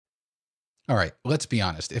All right, let's be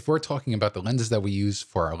honest. If we're talking about the lenses that we use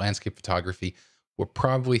for our landscape photography, we're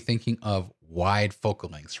probably thinking of wide focal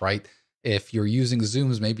lengths, right? If you're using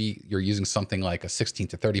zooms, maybe you're using something like a 16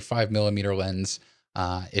 to 35 millimeter lens.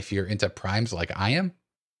 If you're into primes like I am,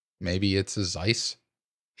 maybe it's a Zeiss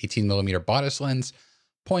 18 millimeter Batis lens.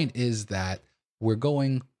 Point is that we're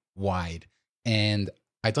going wide. And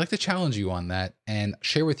I'd like to challenge you on that and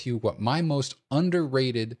share with you what my most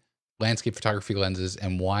underrated landscape photography lens is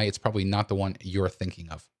and why it's probably not the one you're thinking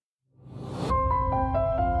of.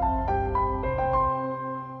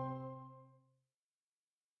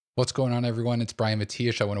 What's going on, everyone? It's Brian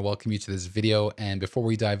Matiash. I want to welcome you to this video. And before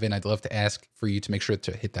we dive in, I'd love to ask for you to make sure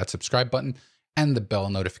to hit that subscribe button and the bell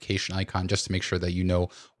notification icon just to make sure that you know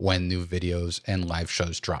when new videos and live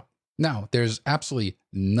shows drop. Now, there's absolutely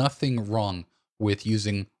nothing wrong with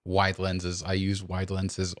using wide lenses. I use wide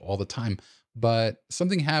lenses all the time, but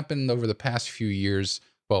something happened over the past few years,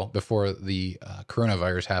 well, before the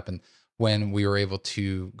coronavirus happened, when we were able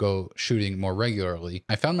to go shooting more regularly,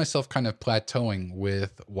 I found myself kind of plateauing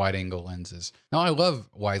with wide angle lenses. Now, I love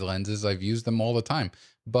wide lenses. I've used them all the time,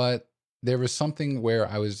 but there was something where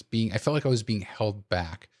I felt like I was being held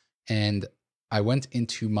back. And I went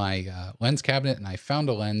into my lens cabinet and I found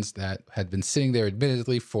a lens that had been sitting there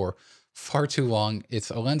admittedly for far too long. It's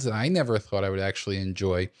a lens that I never thought I would actually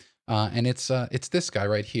enjoy. And it's this guy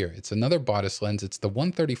right here. It's another Batis lens. It's the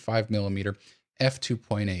 135 millimeter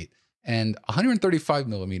f2.8. And 135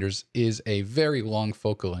 millimeters is a very long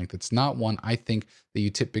focal length. It's not one I think that you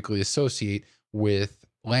typically associate with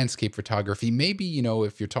landscape photography. Maybe,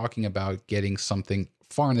 if you're talking about getting something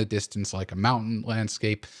far in the distance, like a mountain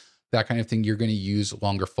landscape, that kind of thing, you're going to use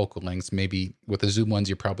longer focal lengths. Maybe with a zoom lens,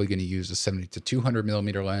 you're probably going to use a 70 to 200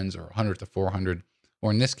 millimeter lens or 100 to 400. Or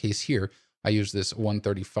in this case here, I use this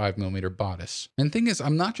 135 millimeter Batis. And the thing is,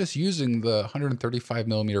 I'm not just using the 135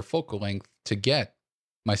 millimeter focal length to get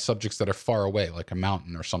my subjects that are far away, like a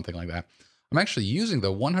mountain or something like that. I'm actually using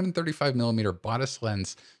the 135 millimeter Batis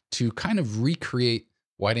lens to kind of recreate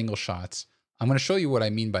wide angle shots. I'm going to show you what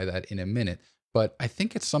I mean by that in a minute, but I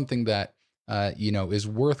think it's something that, is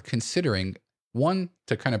worth considering. One,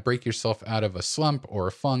 to kind of break yourself out of a slump or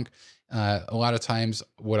a funk. A lot of times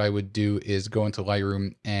what I would do is go into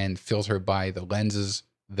Lightroom and filter by the lenses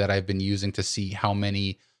that I've been using to see how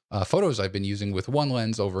many photos I've been using with one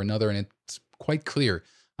lens over another. And it's quite clear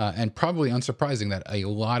and probably unsurprising that a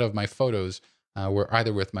lot of my photos were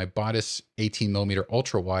either with my Batis 18 millimeter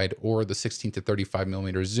ultra wide or the 16 to 35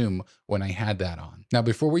 millimeter zoom when I had that on. Now,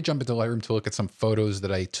 before we jump into Lightroom to look at some photos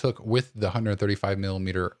that I took with the 135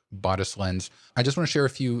 millimeter Batis lens, I just want to share a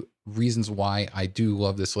few reasons why I do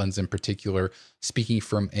love this lens in particular, speaking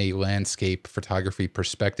from a landscape photography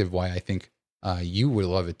perspective, why I think you would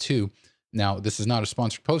love it too. Now, this is not a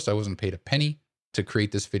sponsored post. I wasn't paid a penny to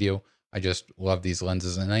create this video. I just love these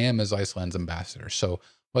lenses and I am a ZEISS lens ambassador. So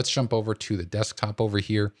let's jump over to the desktop over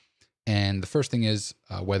here. And the first thing is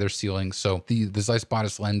weather sealing. So the ZEISS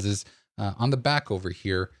Batis lenses on the back over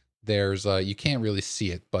here, there's, you can't really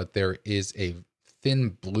see it, but there is a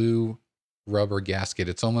thin blue rubber gasket.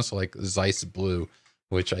 It's almost like ZEISS blue,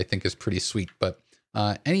 which I think is pretty sweet. But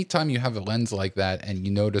anytime you have a lens like that and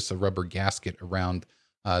you notice a rubber gasket around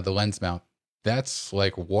the lens mount, that's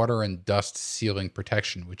like water and dust sealing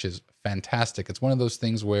protection, which is fantastic. It's one of those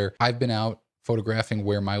things where I've been out photographing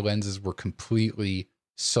where my lenses were completely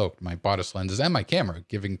soaked, my Batis lenses and my camera,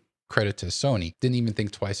 giving credit to Sony, didn't even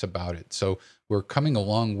think twice about it. So we're coming a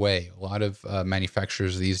long way. A lot of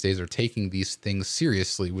manufacturers these days are taking these things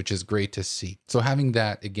seriously, which is great to see. So having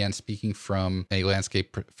that, again, speaking from a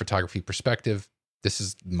landscape photography perspective, this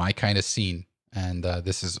is my kind of scene. And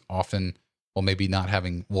this is often, well, maybe not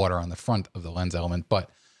having water on the front of the lens element,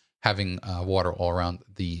 but having water all around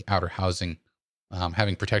the outer housing,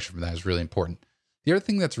 having protection from that is really important. The other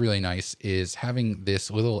thing that's really nice is having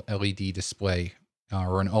this little LED display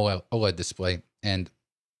or an OLED display, and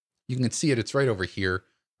you can see it. It's right over here.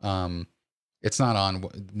 It's not on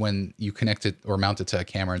when you connect it or mount it to a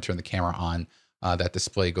camera and turn the camera on. That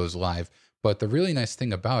display goes live. But the really nice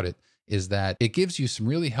thing about it is that it gives you some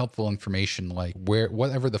really helpful information, like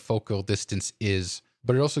whatever the focal distance is,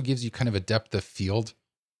 but it also gives you kind of a depth of field,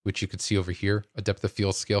 which you could see over here, a depth of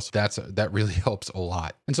field scale. So that really helps a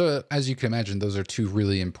lot. And so as you can imagine, those are two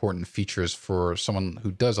really important features for someone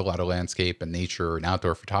who does a lot of landscape and nature and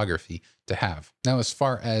outdoor photography to have. Now, as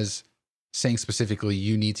far as saying specifically,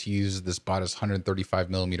 you need to use this Batis 135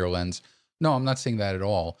 millimeter lens. No, I'm not saying that at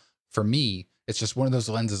all. For me, it's just one of those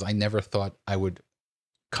lenses I never thought I would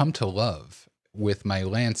come to love with my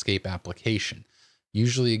landscape application.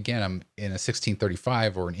 Usually, again, I'm in a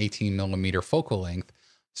 1635 or an 18 millimeter focal length.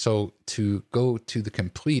 So to go to the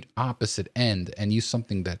complete opposite end and use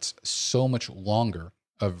something that's so much longer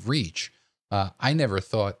of reach, I never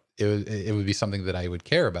thought it would be something that I would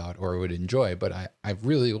care about or would enjoy, but I've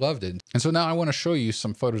really loved it. And so now I want to show you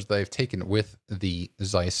some photos that I've taken with the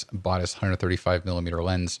ZEISS Batis 135mm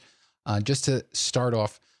lens. Just to start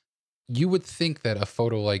off, you would think that a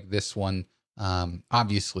photo like this one,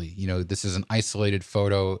 obviously, you know, this is an isolated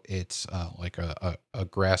photo. It's like a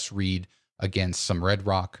grass reed against some red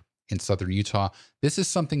rock in southern Utah. This is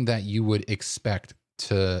something that you would expect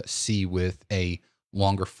to see with a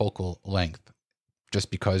longer focal length, just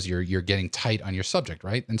because you're getting tight on your subject,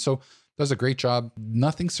 right? And so does a great job.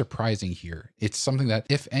 Nothing surprising here. It's something that,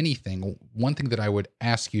 if anything, one thing that I would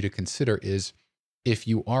ask you to consider is if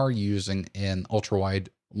you are using an ultra wide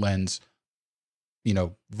lens, you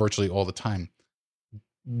know, virtually all the time,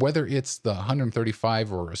 whether it's the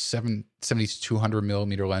 135 or a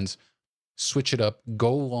 7200mm lens, switch it up,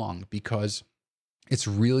 go long, because it's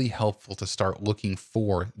really helpful to start looking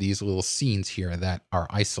for these little scenes here that are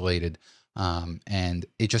isolated. And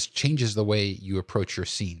it just changes the way you approach your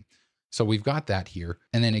scene. So we've got that here.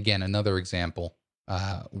 And then again, another example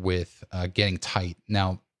with getting tight.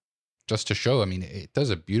 Now, just to show, I mean, it does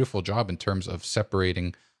a beautiful job in terms of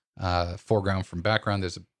separating foreground from background.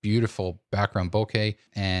 There's a beautiful background bokeh,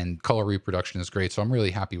 and color reproduction is great. So I'm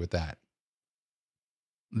really happy with that.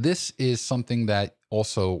 This is something that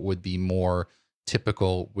also would be more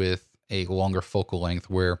typical with a longer focal length,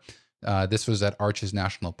 where this was at Arches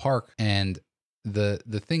National Park. And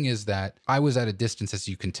the thing is that I was at a distance, as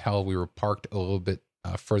you can tell. We were parked a little bit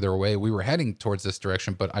further away. We were heading towards this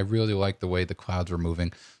direction, but I really liked the way the clouds were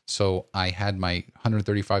moving. So I had my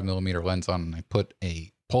 135mm lens on, and I put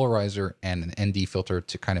a polarizer and an ND filter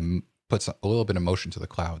to kind of put a little bit of motion to the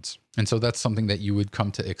clouds. And so that's something that you would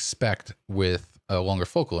come to expect with a longer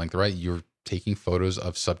focal length, right? You're taking photos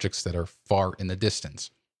of subjects that are far in the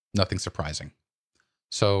distance. Nothing surprising.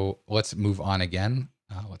 So let's move on again.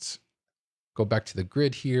 Let's go back to the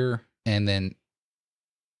grid here. And then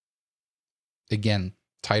again,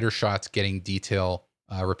 tighter shots, getting detail,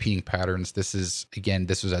 repeating patterns. This is, again,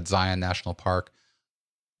 this was at Zion National Park.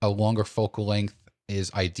 A longer focal length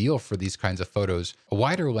is ideal for these kinds of photos. A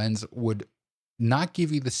wider lens would not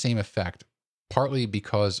give you the same effect, partly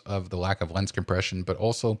because of the lack of lens compression, but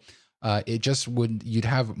also it just would, you'd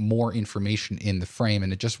have more information in the frame,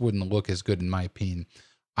 and it just wouldn't look as good, in my opinion.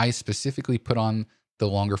 I specifically put on the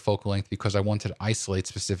longer focal length because I wanted to isolate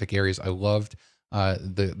specific areas. I loved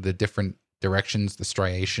the different directions, the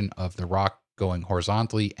striation of the rock going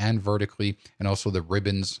horizontally and vertically, and also the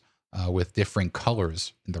ribbons with different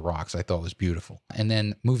colors in the rocks. I thought was beautiful. And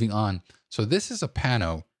then moving on. So this is a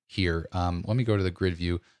pano here. Let me go to the grid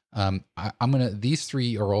view. These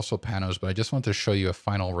three are also panos, but I just want to show you a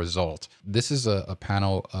final result. This is a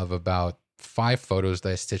pano of about 5 photos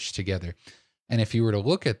that I stitched together. And if you were to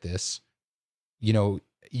look at this, you know,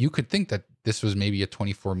 you could think that this was maybe a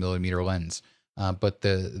 24mm lens. But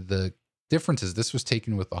the difference is this was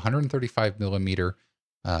taken with 135mm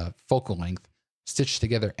focal length, stitched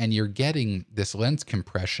together, and you're getting this lens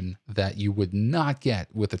compression that you would not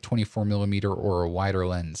get with a 24mm or a wider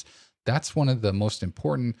lens. That's one of the most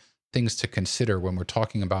important things to consider when we're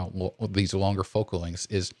talking about these longer focal lengths.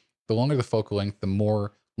 Is the longer the focal length, the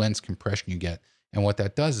more lens compression you get. And what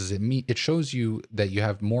that does is it shows you that you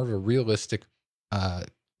have more of a realistic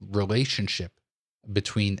relationship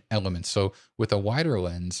between elements. So with a wider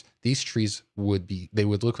lens, these trees would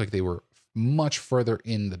look like they were much further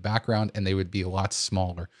in the background, and they would be a lot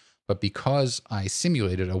smaller. But because I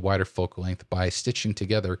simulated a wider focal length by stitching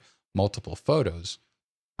together multiple photos,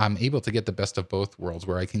 I'm able to get the best of both worlds,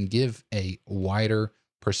 where I can give a wider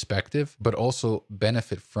perspective, but also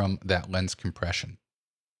benefit from that lens compression.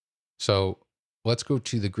 So let's go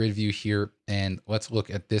to the grid view here, and let's look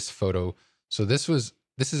at this photo. So this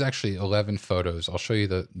is actually 11 photos. I'll show you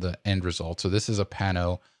the end result. So this is a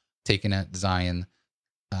pano taken at Zion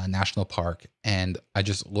National Park, and I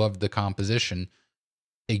just loved the composition.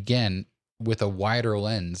 Again, with a wider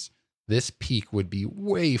lens, this peak would be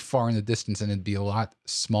way far in the distance, and it'd be a lot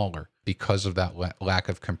smaller because of that lack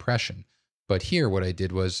of compression. But here, what I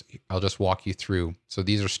did was, I'll just walk you through. So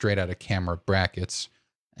these are straight out of camera brackets,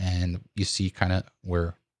 and you see kind of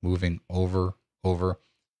we're moving over.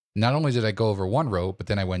 Not only did I go over one row, but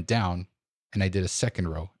then I went down and I did a second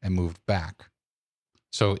row and moved back.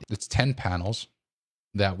 So it's 10 panels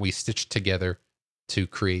that we stitched together to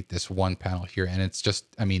create this one panel here. And it's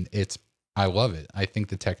just, I mean, I love it. I think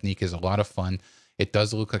the technique is a lot of fun. It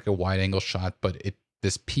does look like a wide angle shot, but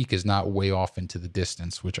this peak is not way off into the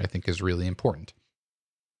distance, which I think is really important.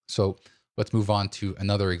 So let's move on to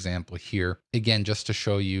another example here. Again, just to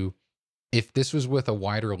show you, if this was with a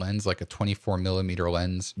wider lens, like a 24mm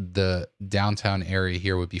lens, the downtown area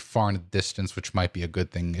here would be far in the distance, which might be a good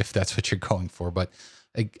thing if that's what you're going for. But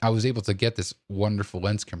I was able to get this wonderful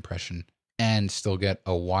lens compression and still get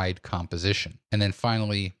a wide composition. And then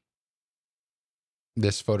finally,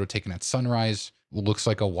 this photo taken at sunrise looks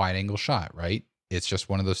like a wide angle shot, right? It's just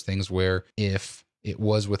one of those things where if it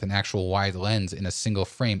was with an actual wide lens in a single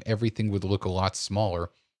frame, everything would look a lot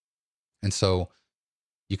smaller. And so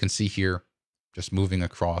you can see here, just moving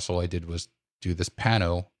across, all I did was do this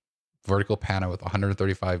pano, vertical pano with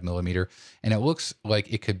 135mm, and it looks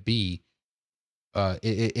like it could be,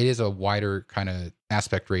 it is a wider kind of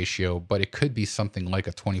aspect ratio, but it could be something like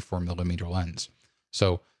a 24mm lens.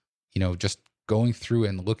 So, you know, just going through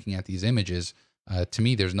and looking at these images, to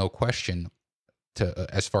me, there's no question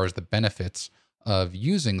as far as the benefits of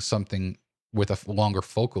using something with a longer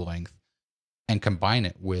focal length and combine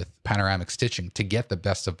it with panoramic stitching to get the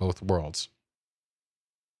best of both worlds.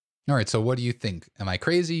 All right, so what do you think? Am I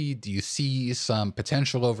crazy? Do you see some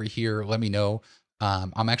potential over here? Let me know.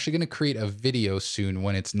 I'm actually going to create a video soon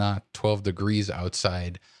when it's not 12 degrees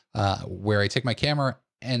outside, where I take my camera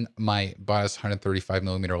and my Batis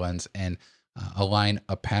 135mm lens and align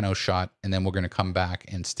a pano shot, and then we're going to come back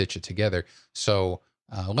and stitch it together. So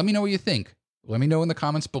let me know what you think. Let me know in the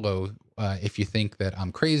comments below if you think that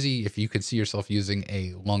I'm crazy, if you could see yourself using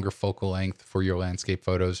a longer focal length for your landscape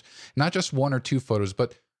photos, not just 1 or 2 photos,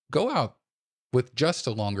 but go out with just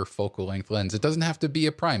a longer focal length lens. It doesn't have to be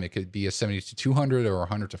a prime. It could be a 70-200 or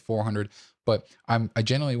 100-400, but I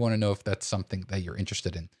genuinely want to know if that's something that you're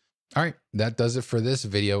interested in. All right, that does it for this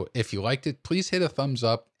video. If you liked it, please hit a thumbs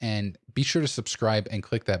up and be sure to subscribe and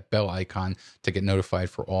click that bell icon to get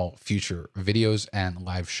notified for all future videos and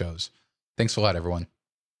live shows. Thanks a lot, everyone.